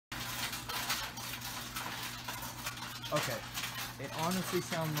Okay, it honestly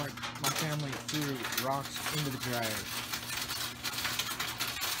sounds like my family threw rocks into the dryer.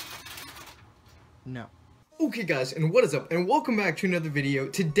 No. Okay guys, and what is up, and welcome back to another video.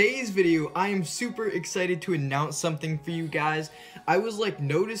 Today's video, I am super excited to announce something for you guys. I was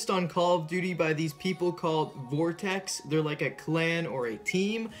noticed on Call of Duty by these people called Vortex. They're like a clan or a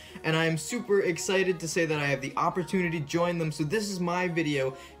team, and I am super excited to say that I have the opportunity to join them. So this is my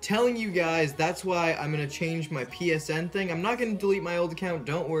video telling you guys that's why I'm gonna change my PSN thing. I'm not gonna delete my old account,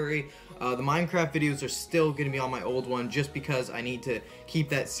 don't worry. The Minecraft videos are still going to be on my old one just because I need to keep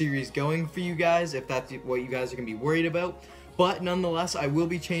that series going for you guys if that's what you guys are going to be worried about. But nonetheless, I will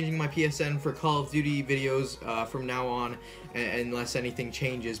be changing my PSN for Call of Duty videos from now on unless anything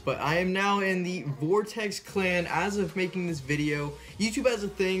changes. But I am now in the Vortex clan as of making this video. YouTube has a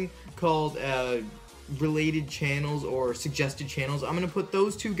thing called related channels or suggested channels. I'm going to put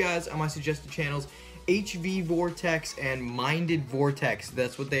those two guys on my suggested channels. HV Vortex and Minded Vortex,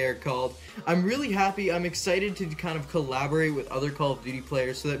 that's what they are called. I'm really happy, I'm excited to kind of collaborate with other Call of Duty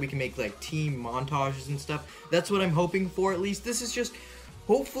players so that we can make team montages and stuff. That's what I'm hoping for, at least. This is just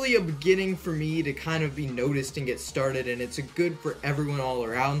hopefully a beginning for me to kind of be noticed and get started, and it's good for everyone all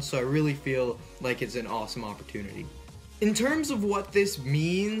around, so I really feel like it's an awesome opportunity. In terms of what this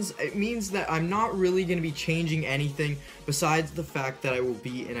means, it means that I'm not really going to be changing anything besides the fact that I will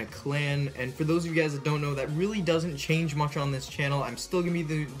be in a clan, and for those of you guys that don't know, that really doesn't change much on this channel. I'm still going to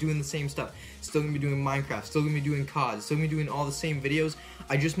be doing the same stuff, still going to be doing Minecraft, still going to be doing COD, still going to be doing all the same videos.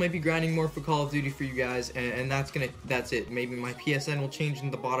 I just might be grinding more for Call of Duty for you guys, and that's it. Maybe my PSN will change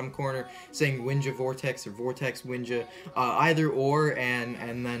in the bottom corner saying Winja Vortex or Vortex Winja, either or,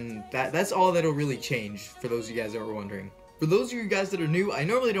 and then that's all that'll really change for those of you guys that were wondering. For those of you guys that are new, I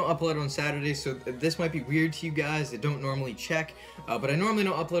normally don't upload on Saturdays, so this might be weird to you guys that don't normally check, but I normally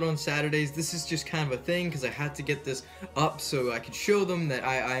don't upload on Saturdays. This is just kind of a thing because I had to get this up so I could show them that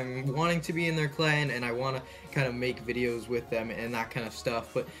I'm wanting to be in their clan and I want to kind of make videos with them and that kind of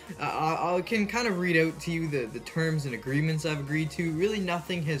stuff. But I can kind of read out to you the terms and agreements I've agreed to. Really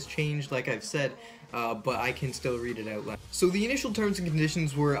nothing has changed, like I've said. But I can still read it out loud. So the initial terms and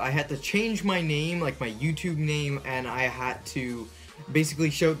conditions were I had to change my name, like my YouTube name, and I had to basically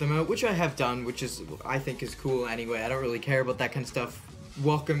shout them out, which I have done, which I think is cool anyway. I don't really care about that kind of stuff.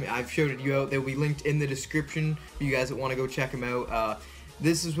 Welcome, I've shouted you out. They'll be linked in the description for you guys that want to go check them out.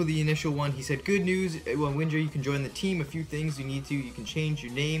 This is with the initial one. He said, good news, well, Winja, you can join the team. A few things you need to. You can change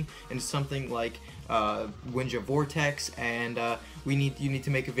your name into something like Winja Vortex, and you need to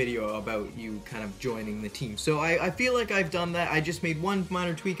make a video about you kind of joining the team. So I feel like I've done that. I just made one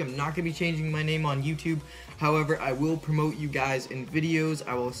minor tweak. I'm not going to be changing my name on YouTube. However, I will promote you guys in videos.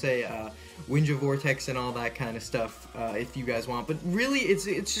 I will say Winja Vortex and all that kind of stuff if you guys want. But really, it's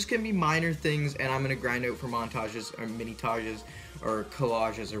just going to be minor things, and I'm going to grind out for montages or mini-tages or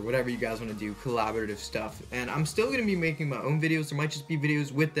collages or whatever you guys want to do, collaborative stuff. And I'm still going to be making my own videos. There might just be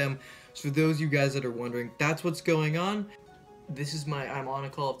videos with them. So for those of you guys that are wondering, that's what's going on. This is I'm on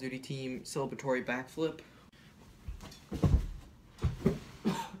a Call of Duty team celebratory backflip.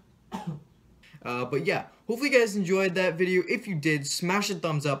 But yeah, hopefully you guys enjoyed that video. If you did, smash the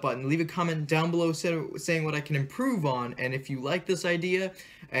thumbs up button, leave a comment down below saying what I can improve on, and if you like this idea,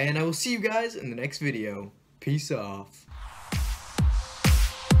 and I will see you guys in the next video. Peace off.